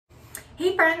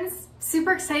Hey friends,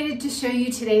 super excited to show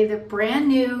you today the brand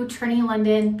new Trinny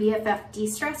London BFF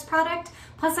De-Stress product.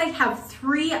 Plus I have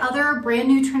 3 other brand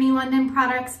new Trinny London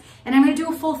products, and I'm going to do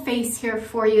a full face here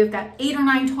for you. I've got 8 or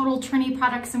 9 total Trinny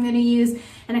products I'm going to use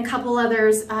and a couple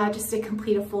others just to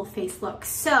complete a full face look.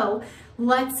 So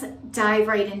let's dive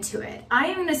right into it. I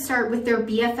am going to start with their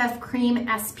BFF Cream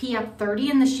SPF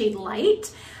 30 in the shade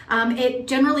Light. It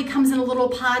generally comes in a little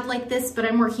pod like this, but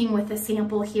I'm working with a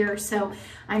sample here, so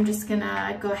I'm just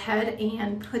gonna go ahead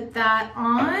and put that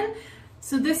on.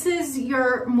 So this is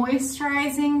your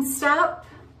moisturizing step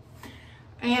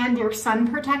and your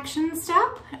sun protection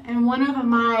step. And one of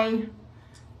my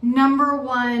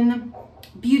 #1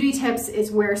 beauty tips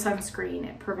is wear sunscreen.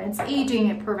 It prevents aging,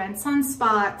 it prevents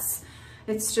sunspots.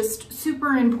 It's just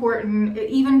super important. It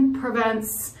even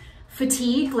prevents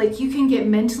fatigue. Like, you can get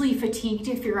mentally fatigued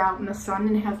if you're out in the sun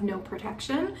and have no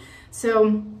protection.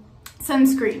 So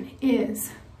sunscreen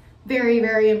is very,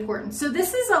 very important. So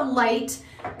this is a light,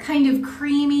 kind of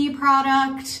creamy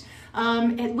product.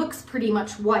 It looks pretty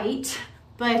much white,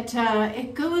 but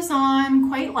it goes on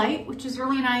quite light, which is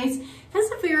really nice. It has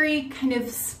a very kind of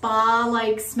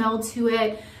spa-like smell to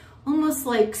it. Almost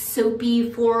like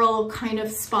soapy, floral kind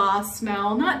of spa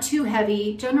smell, not too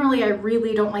heavy. Generally, I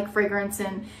really don't like fragrance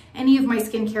in any of my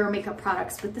skincare or makeup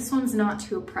products, but this one's not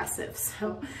too oppressive,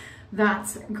 so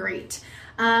that's great.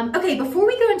 Okay, before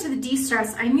we go into the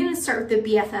De-Stress, I'm gonna start with the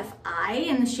BFF Eye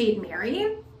in the shade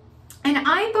Mary. And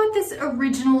I bought this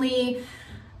originally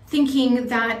thinking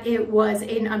that it was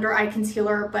an under eye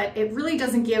concealer, but it really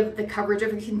doesn't give the coverage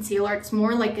of a concealer. It's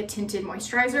more like a tinted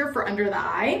moisturizer for under the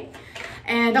eye.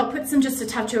 And I'll put some just a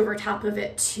touch over top of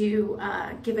it to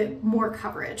give it more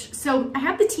coverage. So I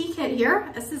have the tea kit here.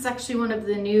 This is actually one of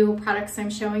the new products I'm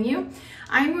showing you.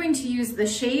 I'm going to use the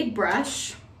shade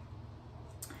brush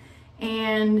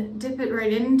and dip it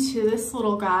right into this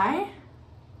little guy.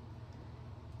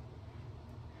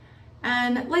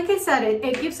 And like I said,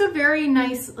 it gives a very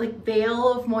nice like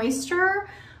veil of moisture,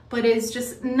 but is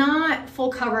just not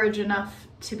full coverage enough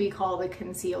to be called a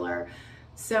concealer.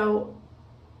 So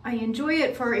I enjoy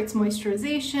it for its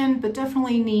moisturization, but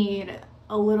definitely need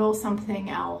a little something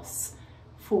else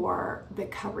for the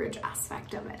coverage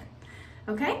aspect of it.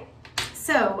 Okay,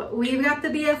 so we've got the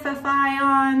BFF Eye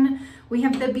on. We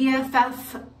have the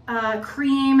BFF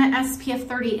Cream SPF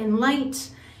 30 in Light.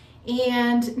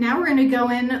 And now we're gonna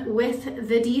go in with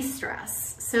the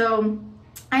De-Stress. So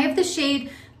I have the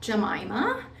shade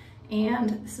Jemima,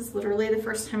 and this is literally the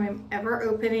first time I'm ever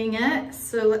opening it.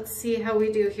 So let's see how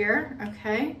we do here.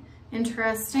 Okay,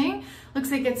 interesting. Looks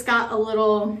like it's got a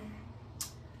little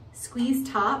squeeze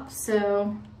top.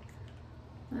 So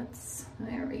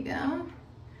there we go.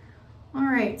 All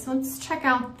right, so let's check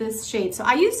out this shade. So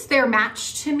I used their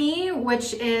Match to Me,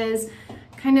 which is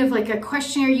kind of like a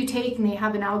questionnaire you take, and they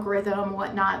have an algorithm,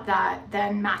 whatnot, that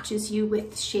then matches you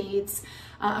with shades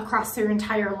across their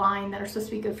entire line that are supposed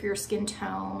to be good for your skin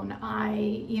tone,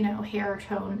 eye, hair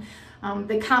tone,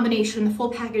 the combination, the full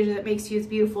package that makes you as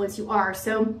beautiful as you are.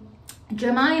 So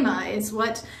Jemima is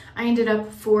what I ended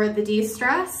up for the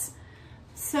De-Stress.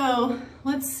 So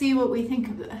let's see what we think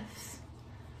of this.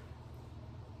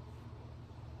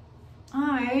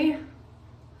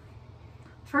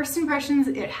 First impressions,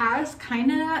 it has kind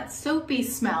of that soapy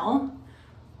smell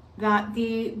that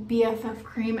the BFF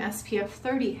Cream SPF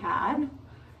 30 had.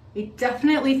 I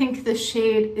definitely think the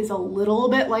shade is a little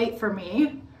bit light for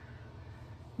me.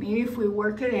 Maybe if we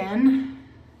work it in.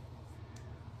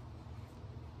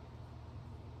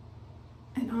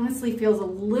 It honestly feels a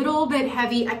little bit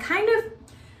heavy. I kind of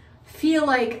feel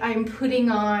like I'm putting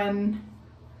on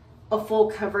a full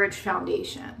coverage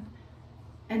foundation.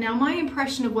 And now my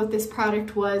impression of what this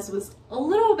product was a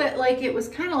little bit like, it was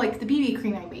kind of like the BB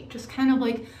cream I made, just kind of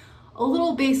like a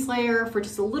little base layer for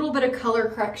just a little bit of color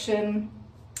correction,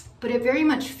 but it very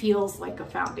much feels like a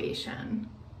foundation.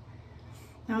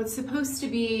 Now it's supposed to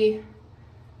be,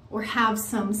 or have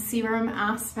some serum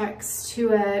aspects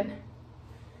to it.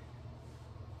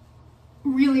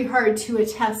 Really hard to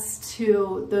attest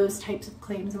to those types of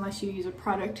claims unless you use a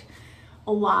product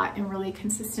a lot and really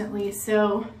consistently.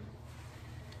 So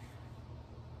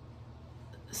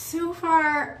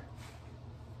far,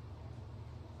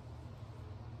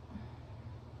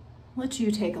 let you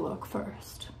take a look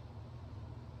first.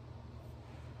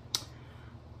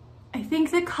 I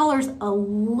think the color's a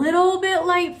little bit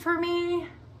light for me,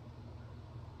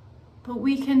 but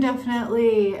we can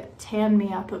definitely tan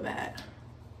me up a bit.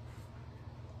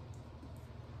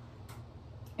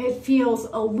 It feels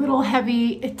a little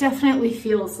heavy. It definitely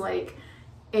feels like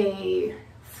a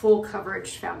full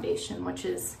coverage foundation, which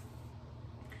is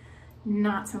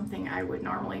not something I would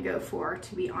normally go for,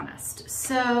 to be honest.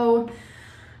 So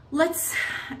let's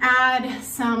add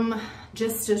some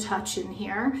Just a Touch in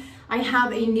here. I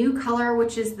have a new color,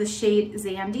 which is the shade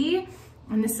Zandy.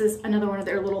 And this is another one of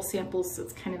their little samples. So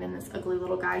it's kind of in this ugly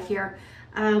little guy here.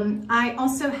 I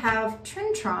also have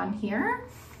Trinny here.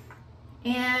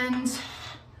 And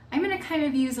I'm gonna kind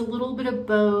of use a little bit of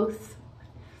both.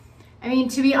 I mean,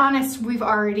 to be honest, we've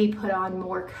already put on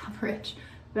more coverage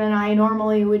than I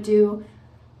normally would do.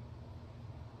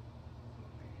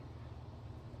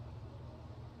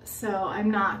 So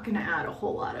I'm not gonna add a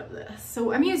whole lot of this.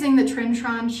 So I'm using the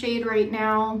Trinny shade right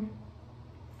now.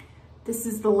 This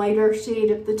is the lighter shade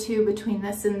of the two between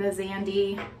this and the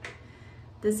Zandy.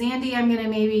 The Zandy I'm gonna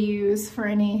maybe use for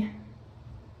any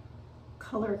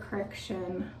color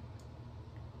correction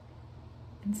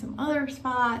in some other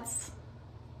spots.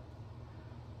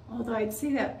 Although I'd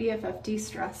say that BFF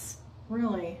De-Stress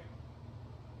really,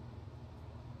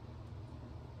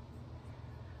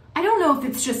 I don't know if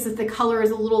it's just that the color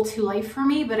is a little too light for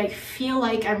me, but I feel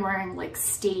like I'm wearing like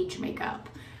stage makeup.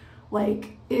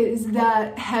 Like, it is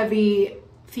that heavy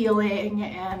feeling,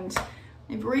 and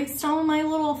I've erased all my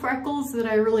little freckles that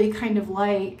I really kind of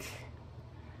like.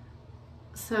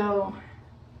 So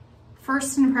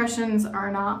first impressions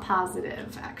are not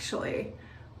positive, actually,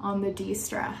 on the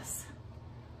De-Stress.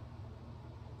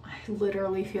 I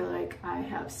literally feel like I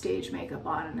have stage makeup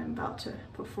on and I'm about to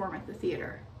perform at the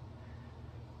theater.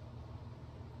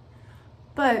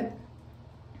 But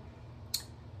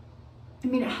I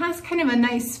mean, it has kind of a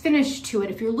nice finish to it.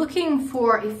 If you're looking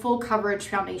for a full coverage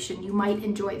foundation, you might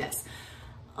enjoy this.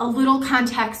 A little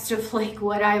context of like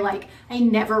what I like. I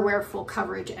never wear full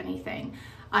coverage anything.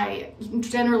 I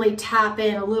generally tap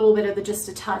in a little bit of the Just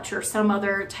a Touch or some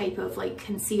other type of like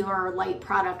concealer or light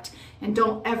product, and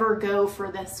don't ever go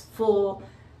for this full,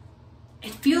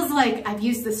 it feels like I've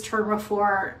used this term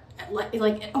before,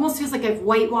 like it almost feels like I've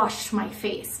whitewashed my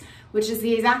face, which is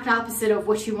the exact opposite of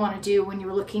what you want to do when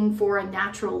you're looking for a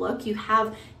natural look. You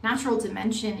have natural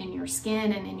dimension in your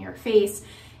skin and in your face,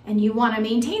 and you want to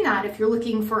maintain that if you're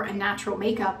looking for a natural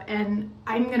makeup. And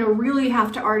I'm going to really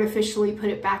have to artificially put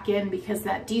it back in because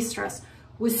that De-Stress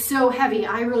was so heavy.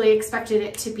 I really expected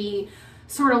it to be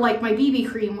sort of like my BB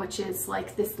cream, which is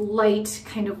like this light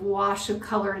kind of wash of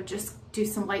color to just do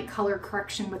some light color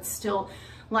correction, but still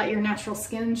let your natural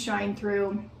skin shine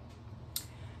through.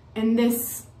 And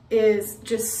this is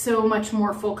just so much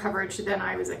more full coverage than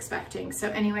I was expecting. So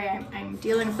anyway, I'm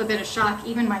dealing with a bit of shock.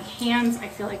 Even my hands, I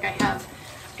feel like I have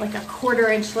like a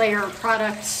 1/4 inch layer of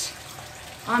product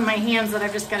on my hands that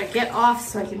I've just got to get off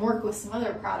so I can work with some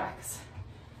other products.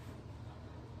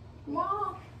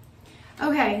 Wow.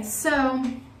 Okay, so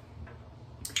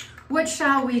what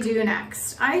shall we do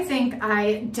next? I think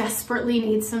I desperately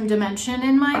need some dimension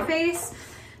in my face.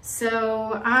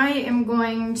 So I am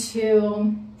going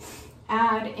to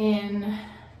add in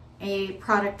a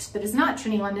product that is not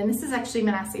Trinny London. This is actually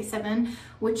Anasi 7,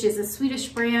 which is a Swedish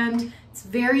brand. It's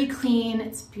very clean,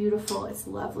 it's beautiful, it's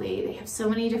lovely. They have so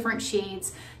many different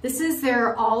shades. This is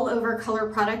their all over color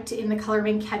product in the color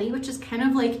Manchetti, which is kind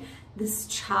of like this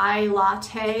chai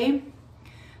latte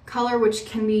color, which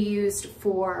can be used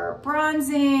for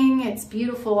bronzing. It's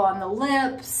beautiful on the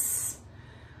lips.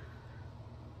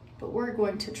 But we're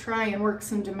going to try and work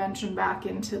some dimension back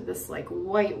into this like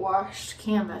whitewashed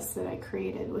canvas that I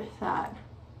created with that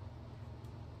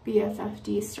BFF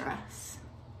De-Stress.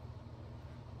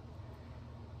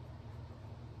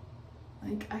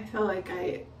 Like, I feel like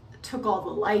I took all the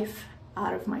life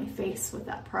out of my face with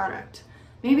that product.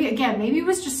 Maybe, again, maybe it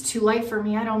was just too light for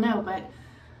me, I don't know, but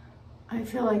I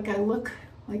feel like I look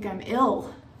like I'm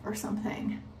ill or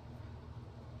something.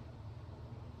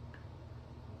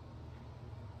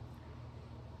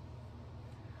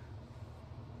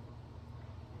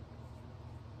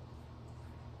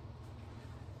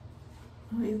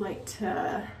 I like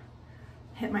to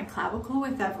hit my clavicle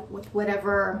with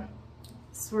whatever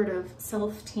sort of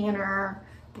self-tanner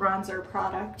bronzer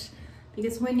product,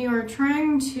 because when you're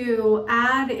trying to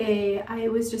add I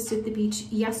was just at the beach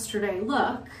yesterday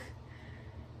look,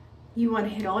 you want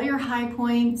to hit all your high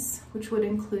points, which would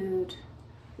include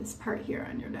this part here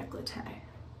on your décolleté.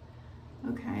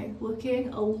 Okay, looking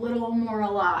a little more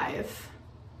alive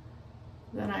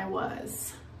than I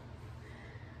was.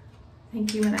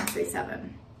 Thank you, Anasi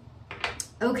 7.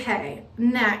 Okay,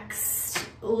 next,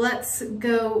 let's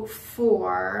go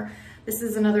for, this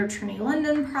is another Trinny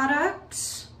London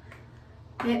product.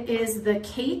 It is the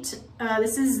Kate.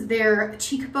 This is their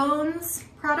cheekbones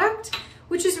product,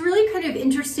 which is really kind of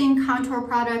interesting contour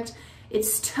product.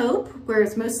 It's taupe,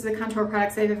 whereas most of the contour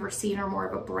products I've ever seen are more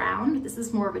of a brown. This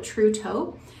is more of a true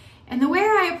taupe. And the way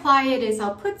I apply it is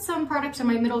I'll put some product on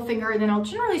my middle finger, and then I'll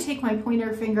generally take my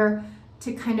pointer finger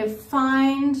to kind of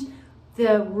find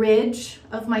the ridge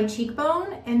of my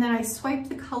cheekbone, and then I swipe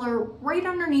the color right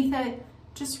underneath it,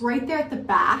 just right there at the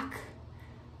back.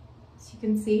 So you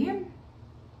can see. I'm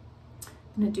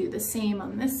gonna do the same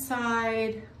on this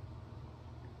side.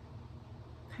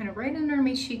 Kind of right under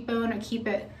my cheekbone. I keep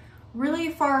it really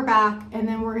far back, and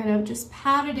then we're gonna just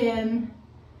pat it in,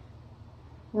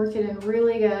 work it in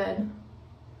really good.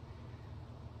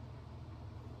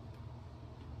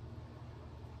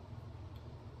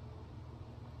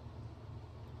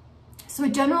 So I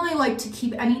generally like to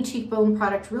keep any cheekbone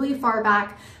product really far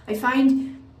back. I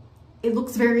find it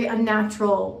looks very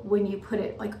unnatural when you put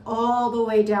it like all the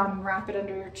way down and wrap it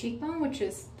under your cheekbone, which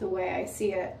is the way I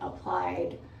see it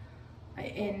applied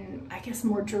in, I guess,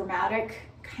 more dramatic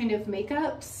kind of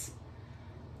makeups.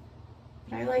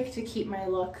 But I like to keep my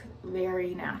look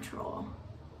very natural.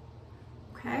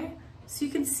 Okay, so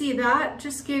you can see that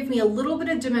just gave me a little bit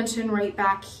of dimension right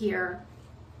back here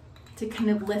to kind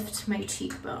of lift my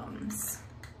cheekbones.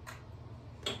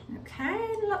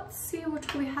 Okay, let's see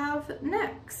what we have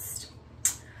next.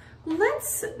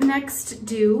 Let's next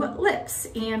do lips,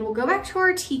 and we'll go back to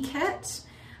our tea kit.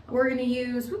 We're gonna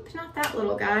use, whoops, not that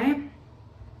little guy.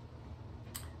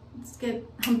 Let's get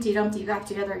Humpty Dumpty back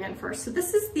together again first. So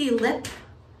this is the lip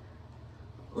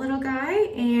little guy,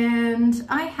 and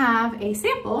I have a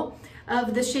sample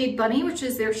of the shade Bunny, which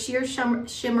is their Sheer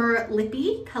Shimmer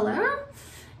Lippy color.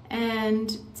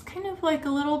 And it's kind of like a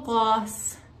little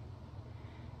gloss.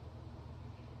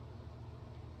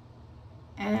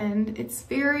 And it's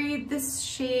very, this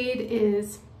shade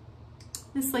is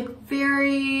this like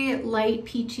very light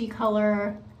peachy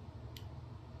color.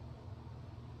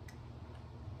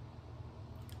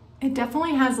 It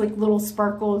definitely has like little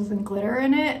sparkles and glitter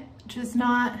in it, which is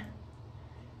not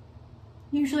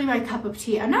usually my cup of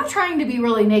tea. I'm not trying to be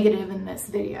really negative in this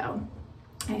video.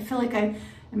 I feel like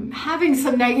I'm having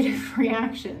some negative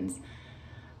reactions,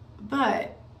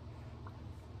 but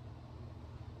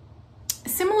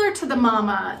similar to the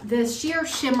Mama, the Sheer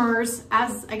Shimmers,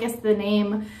 as I guess the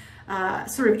name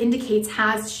sort of indicates,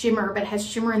 has shimmer, but has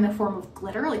shimmer in the form of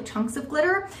glitter, like chunks of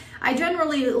glitter. I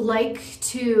generally like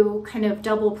to kind of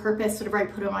double purpose whatever I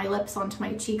put on my lips onto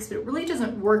my cheeks, but it really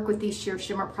doesn't work with these Sheer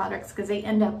Shimmer products because they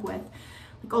end up with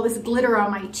like all this glitter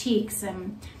on my cheeks,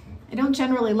 and I don't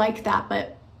generally like that.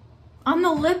 But on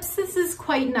the lips, this is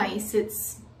quite nice.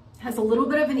 Has a little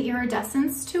bit of an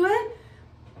iridescence to it,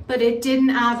 but it didn't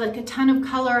add like a ton of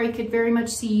color. I could very much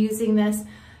see using this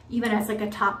even as like a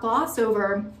top gloss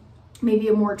over maybe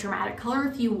a more dramatic color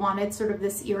if you wanted sort of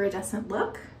this iridescent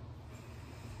look.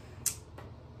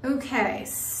 Okay,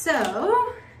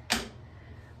 so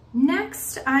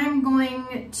next I'm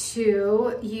going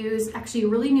to use actually a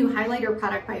really new highlighter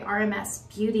product by RMS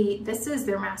Beauty. This is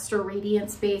their Master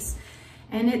Radiance Base,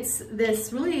 and it's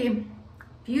this really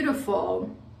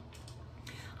beautiful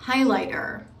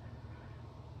highlighter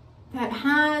that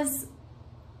has,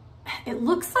 it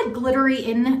looks like glittery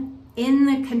in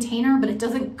the container, but it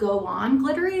doesn't go on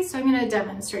glittery. So I'm going to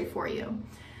demonstrate for you.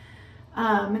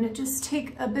 I'm going to just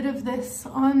take a bit of this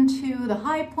onto the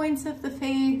high points of the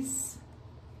face.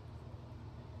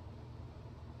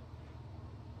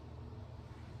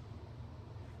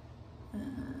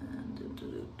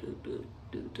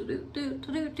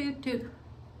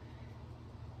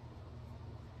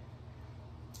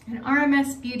 And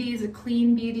RMS Beauty is a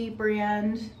clean beauty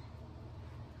brand.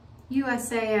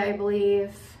 USA, I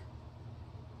believe.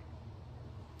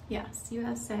 Yes,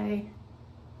 USA.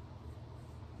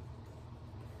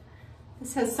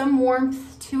 This has some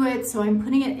warmth to it, so I'm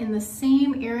putting it in the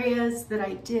same areas that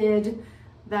I did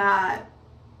that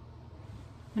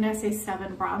Vanessa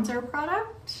 7 bronzer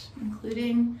product,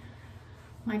 including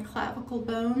my clavicle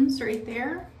bones right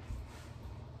there.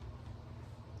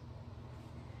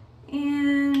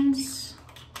 And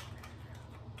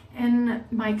in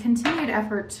my continued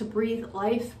effort to breathe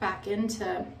life back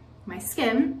into my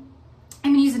skin,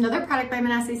 I'm gonna use another product by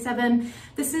Vanessa 7.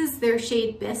 This is their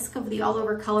shade Bisque of the All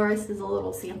Over color. This is a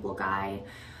little sample guy.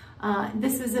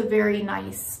 This is a very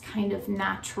nice kind of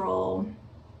natural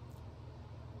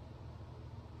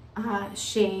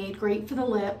shade, great for the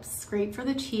lips, great for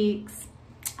the cheeks.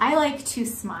 I like to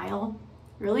smile,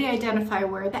 really identify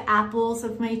where the apples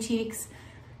of my cheeks,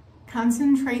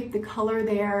 concentrate the color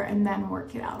there, and then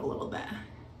work it out a little bit.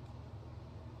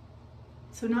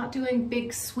 So not doing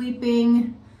big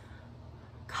sweeping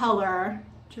color,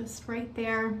 just right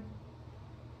there.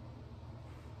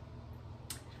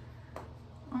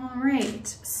 All right,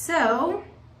 so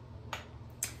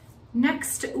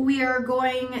Next, we are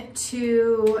going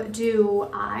to do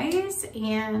eyes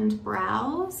and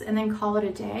brows and then call it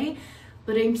a day,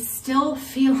 but I'm still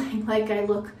feeling like I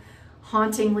look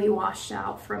hauntingly washed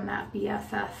out from that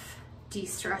BFF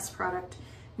De-Stress product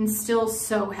and still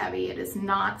so heavy. It is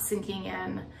not sinking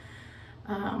in.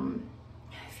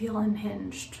 I feel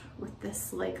unhinged with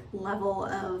this like level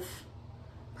of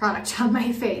product on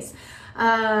my face.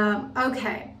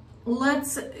 Okay.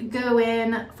 Let's go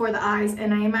in for the eyes,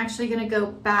 and I am actually going to go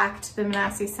back to the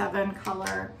Anasi 7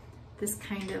 color, this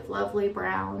kind of lovely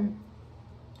brown,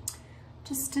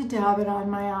 just to dab it on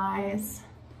my eyes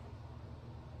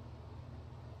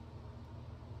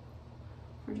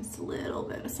for just a little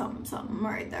bit of something, something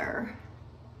right there.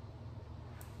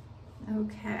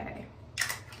 Okay.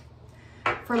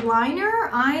 For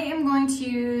liner, I am going to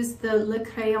use the Le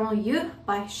Crayon Yeux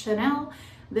by Chanel.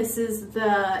 This is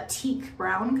the teak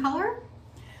brown color.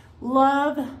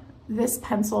 Love this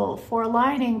pencil for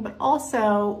lining, but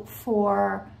also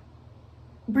for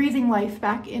breathing life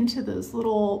back into those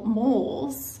little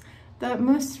moles that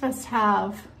most of us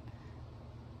have.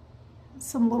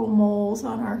 Some little moles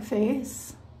on our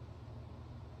face.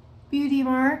 Beauty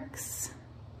marks,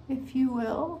 if you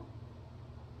will.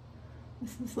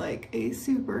 This is like a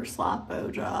super sloppo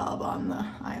job on the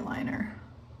eyeliner.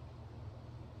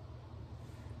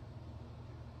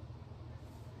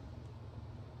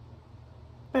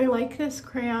 I like this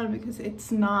crayon because it's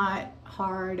not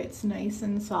hard, it's nice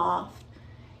and soft.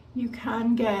 You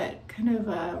can get kind of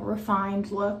a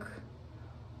refined look,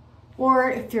 or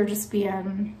if you're just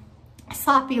being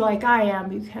sloppy like I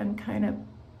am, you can kind of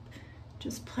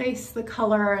just place the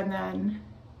color and then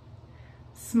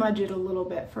smudge it a little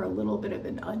bit for a little bit of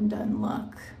an undone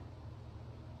look.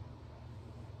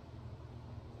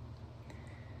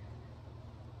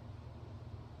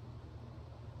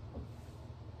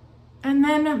 And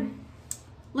then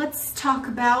let's talk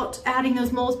about adding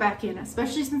those moles back in,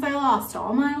 especially since I lost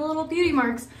all my little beauty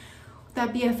marks with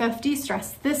that BFF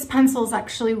De-Stress. This pencil is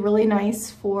actually really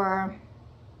nice for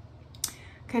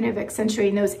kind of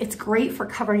accentuating those. It's great for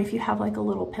covering if you have like a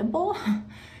little pimple.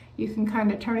 You can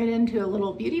kind of turn it into a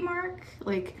little beauty mark,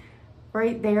 like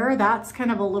right there. That's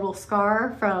kind of a little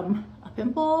scar from a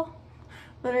pimple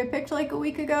that I picked like a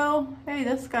week ago. Hey,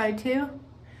 this guy too.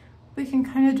 We can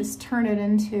kind of just turn it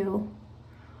into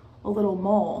a little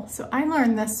mole. So I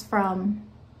learned this from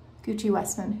Gucci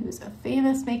Westman, who's a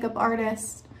famous makeup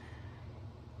artist,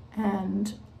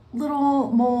 and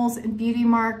little moles and beauty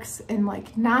marks and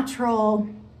like natural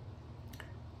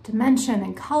dimension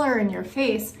and color in your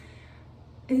face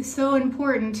is so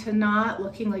important to not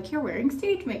looking like you're wearing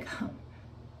stage makeup.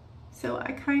 So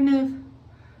I kind of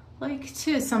like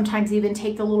to sometimes even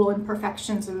take the little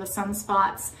imperfections or the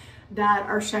sunspots that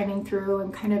are shining through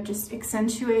and kind of just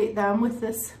accentuate them with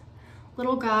this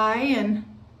little guy. And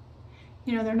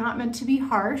you know, they're not meant to be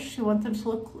harsh. You want them to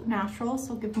look natural,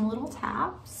 so give them little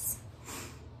taps.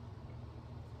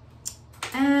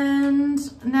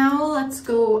 And now let's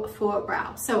go for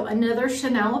brow. So another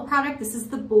Chanel product. This is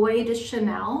the Boy de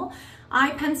Chanel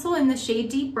eye pencil in the shade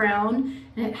Deep Brown,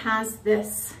 and it has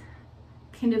this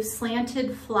kind of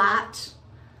slanted flat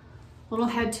little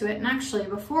head to it. And actually,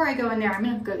 before I go in there, I'm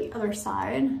gonna go the other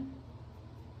side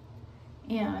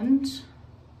and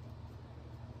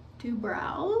do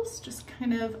brows. Just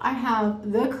kind of, I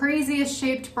have the craziest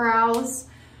shaped brows.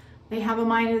 They have a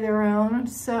mind of their own.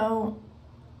 So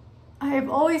I've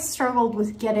always struggled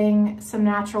with getting some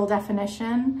natural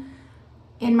definition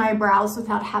in my brows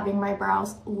without having my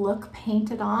brows look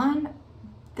painted on.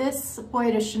 This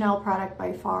Boy de Chanel product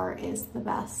by far is the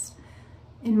best,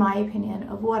 in my opinion,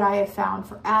 of what I have found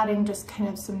for adding just kind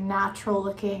of some natural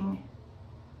looking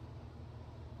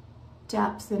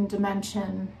depth and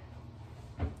dimension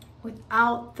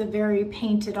without the very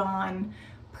painted on,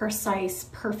 precise,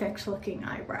 perfect looking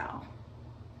eyebrow.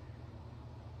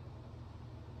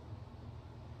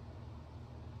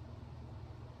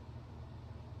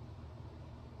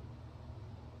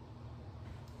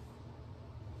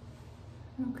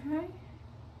 Okay.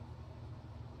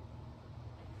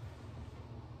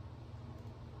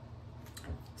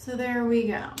 So there we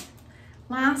go.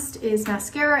 Last is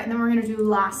mascara, and then we're gonna do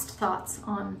last thoughts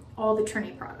on all the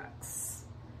Trinny products.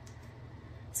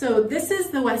 So this is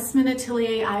the Westman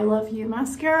Atelier I Love You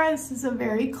mascara. This is a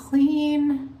very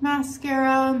clean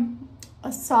mascara,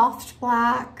 a soft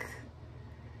black.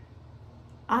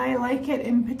 I like it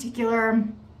in particular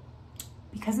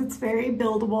because it's very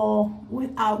buildable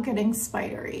without getting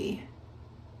spidery.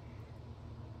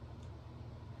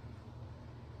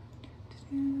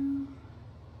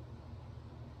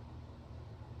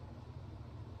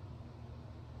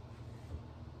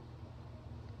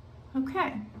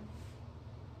 Okay,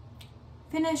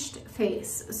 finished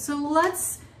face. So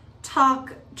let's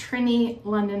talk Trinny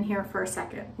London here for a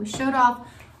second. We showed off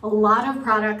a lot of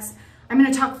products. I'm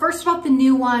going to talk first about the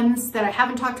new ones that I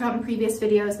haven't talked about in previous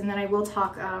videos, and then I will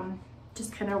talk,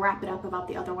 just kind of wrap it up about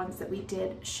the other ones that we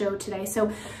did show today.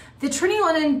 So the Trinny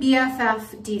London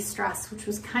BFF De-Stress, which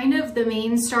was kind of the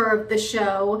main star of the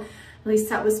show, at least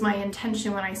that was my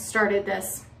intention when I started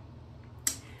this.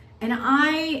 And I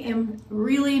am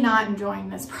really not enjoying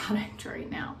this product right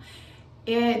now.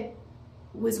 It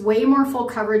was way more full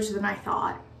coverage than I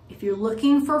thought. If you're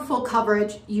looking for full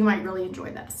coverage, you might really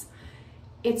enjoy this.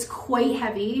 It's quite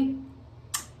heavy.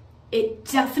 It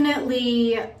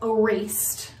definitely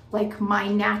erased like my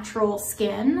natural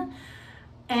skin,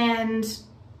 and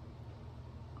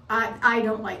I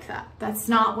don't like that. That's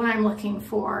not what I'm looking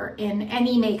for in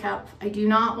any makeup. I do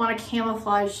not want to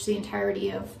camouflage the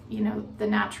entirety of, you know, the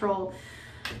natural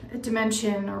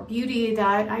dimension or beauty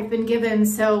that I've been given.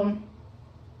 So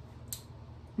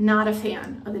not a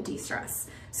fan of the De-Stress.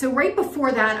 So right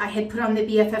before that, I had put on the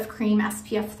BFF Cream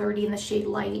SPF 30 in the shade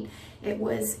Light. It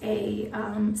was a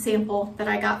sample that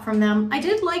I got from them. I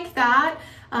did like that.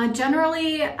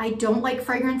 Generally, I don't like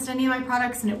fragrance in any of my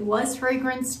products, and it was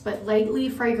fragranced, but lightly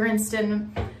fragranced,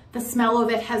 and the smell of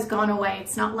it has gone away.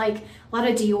 It's not like a lot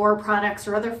of Dior products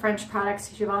or other French products,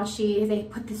 Givenchy. They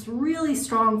put this really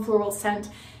strong floral scent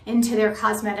into their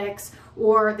cosmetics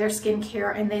or their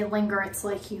skincare, and they linger. It's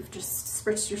like you've just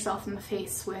spritzed yourself in the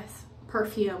face with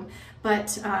perfume.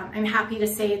 But I'm happy to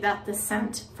say that the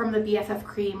scent from the BFF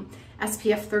Cream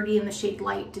SPF 30 in the shade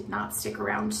Light did not stick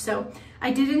around. So I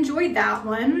did enjoy that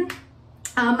one.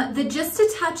 The Just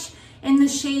a Touch in the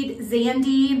shade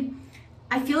Zandy,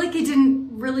 I feel like I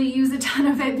didn't really use a ton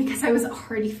of it because I was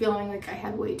already feeling like I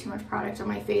had way too much product on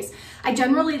my face. I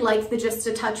generally like the Just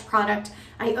a Touch product.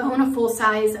 I own a full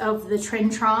size of the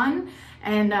Tron,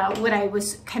 and what I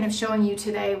was kind of showing you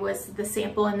today was the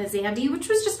sample in the Zandy, which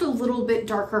was just a little bit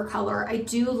darker color. I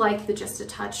do like the Just a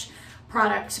Touch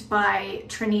product by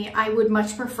Trinny. I would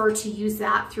much prefer to use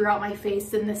that throughout my face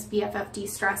than this BFF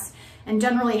De-Stress, and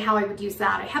generally how I would use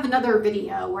that. I have another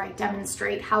video where I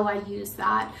demonstrate how I use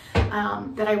that,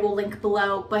 that I will link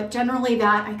below, but generally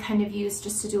that I kind of use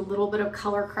just to do a little bit of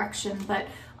color correction, but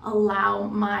allow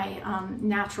my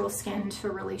natural skin to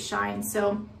really shine.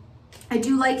 So I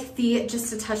do like the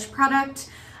Just a Touch product.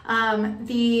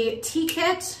 The tea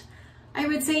kit, I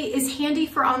would say, is handy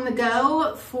for on the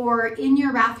go. For in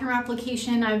your bathroom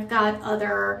application, I've got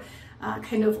other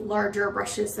kind of larger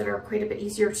brushes that are quite a bit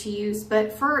easier to use,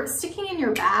 but for sticking in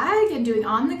your bag and doing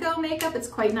on the go makeup, it's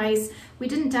quite nice. We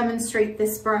didn't demonstrate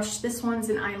this brush. This one's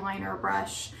an eyeliner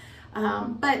brush,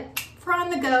 but for on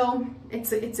the go,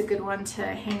 it's a good one to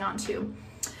hang on to.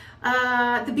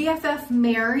 The BFF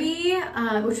Mary,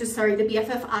 which was, sorry, the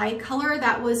BFF Eye Color,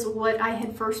 that was what I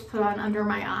had first put on under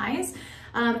my eyes.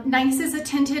 Nice is a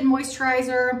tinted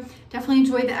moisturizer. Definitely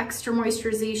enjoy the extra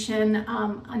moisturization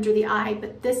under the eye,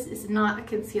 but this is not a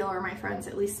concealer, my friends,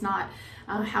 at least not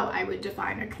how I would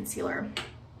define a concealer.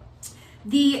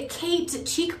 The Kate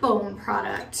cheekbone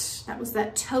product, that was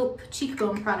that taupe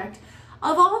cheekbone product.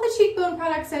 Of all the cheekbone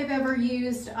products I've ever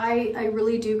used, I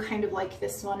really do kind of like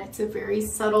this one. It's a very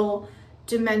subtle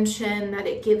dimension that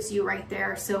it gives you right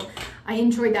there. So I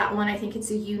enjoyed that one. I think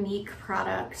it's a unique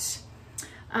product.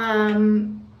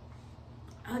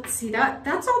 Let's see,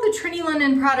 that's all the Trinny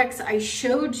London products I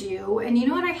showed you. And you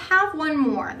know what? I have one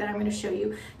more that I'm going to show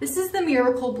you. This is the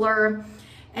Miracle Blur.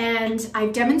 And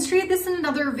I've demonstrated this in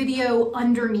another video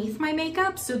underneath my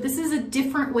makeup. So this is a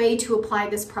different way to apply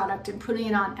this product and putting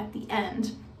it on at the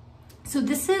end. So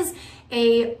this is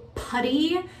a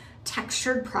putty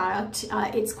textured product.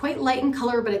 It's quite light in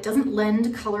color, but it doesn't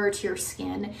lend color to your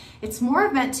skin. It's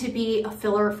more meant to be a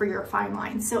filler for your fine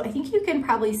lines. So I think you can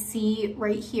probably see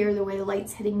right here, the way the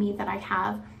light's hitting me, that I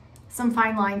have some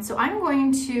fine lines. So I'm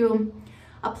going to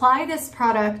apply this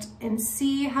product and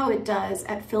see how it does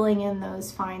at filling in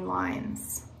those fine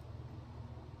lines.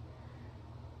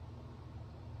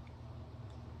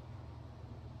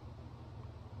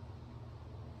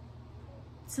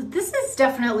 So this is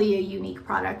definitely a unique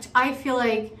product. I feel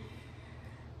like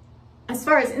as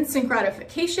far as instant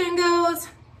gratification goes,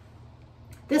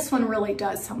 this one really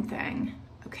does something.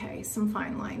 Okay, some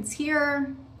fine lines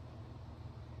here.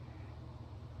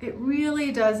 It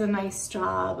really does a nice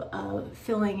job of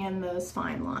filling in those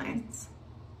fine lines.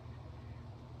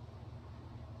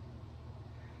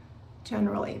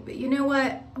 Generally, but you know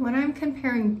what? When I'm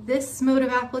comparing this mode of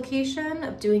application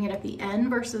of doing it at the end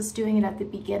versus doing it at the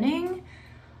beginning,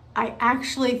 I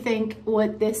actually think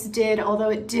what this did, although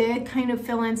it did kind of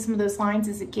fill in some of those lines,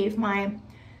 is it gave my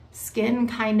skin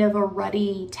kind of a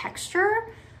ruddy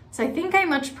texture. So I think I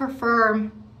much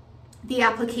prefer the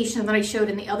application that I showed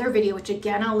in the other video, which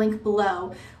again, I'll link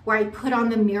below, where I put on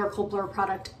the Miracle Blur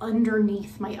product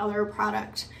underneath my other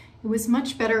product. It was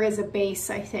much better as a base,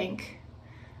 I think.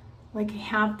 Like I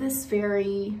have this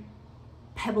very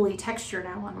pebbly texture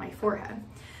now on my forehead.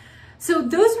 So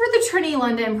those were the Trinny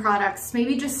London products.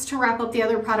 Maybe just to wrap up the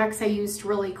other products I used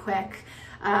really quick.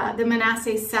 The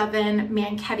Anasi 7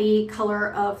 Manchetti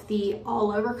color of the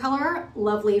all over color,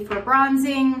 lovely for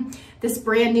bronzing. This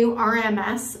brand new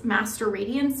RMS Master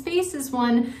Radiance Base is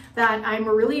one that I'm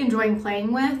really enjoying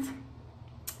playing with.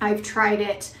 I've tried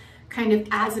it kind of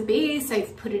as a base.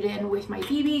 I've put it in with my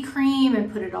BB cream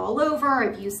and put it all over.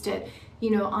 I've used it,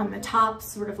 you know, on the top,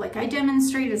 sort of like I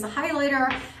demonstrate as a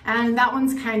highlighter, and that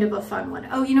one's kind of a fun one.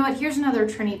 Oh, you know what? Here's another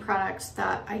Trinny product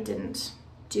that I didn't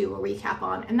do a recap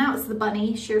on, and that was the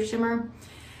Bunny Sheer Shimmer.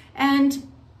 And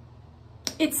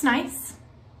it's nice.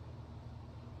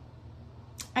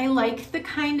 I like the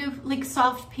kind of like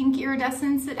soft pink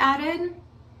iridescence it added.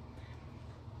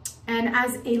 And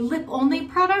as a lip only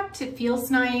product, it feels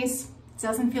nice. It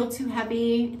doesn't feel too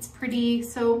heavy. It's pretty,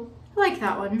 so I like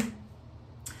that one.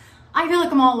 I feel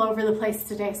like I'm all over the place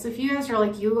today. So if you guys are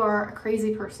like, you are a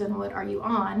crazy person, what are you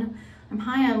on? I'm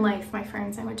high on life, my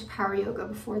friends. I went to power yoga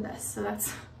before this, so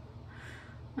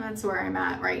that's where I'm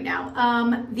at right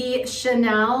now. The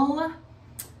Chanel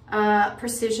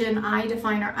Precision Eye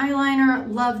Definer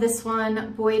Eyeliner, love this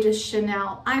one. Boy, does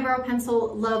Chanel Eyebrow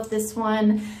Pencil, love this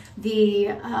one.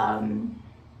 The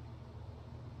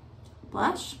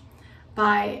blush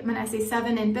by Anasi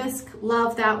 7 in Bisque,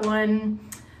 love that one.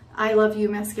 I Love You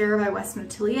Mascara by Westman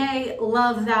Atelier,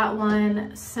 love that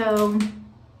one. So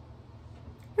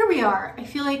here we are. I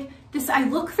feel like this, I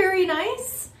look very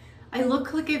nice. I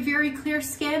look like a very clear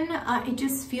skin. I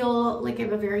just feel like I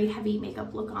have a very heavy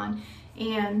makeup look on.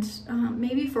 And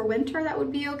maybe for winter that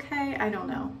would be okay. I don't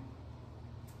know.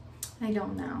 I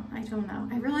don't know.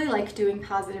 I really like doing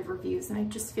positive reviews, and I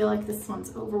just feel like this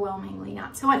one's overwhelmingly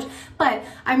not so much. But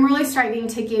I'm really striving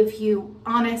to give you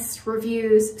honest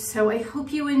reviews. So I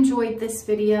hope you enjoyed this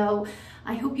video.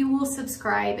 I hope you will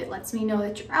subscribe. It lets me know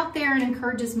that you're out there and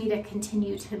encourages me to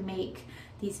continue to make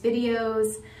these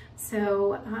videos.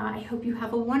 So I hope you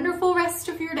have a wonderful rest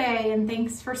of your day, and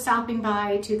thanks for stopping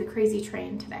by to the Crazy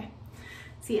Train today.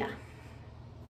 See ya.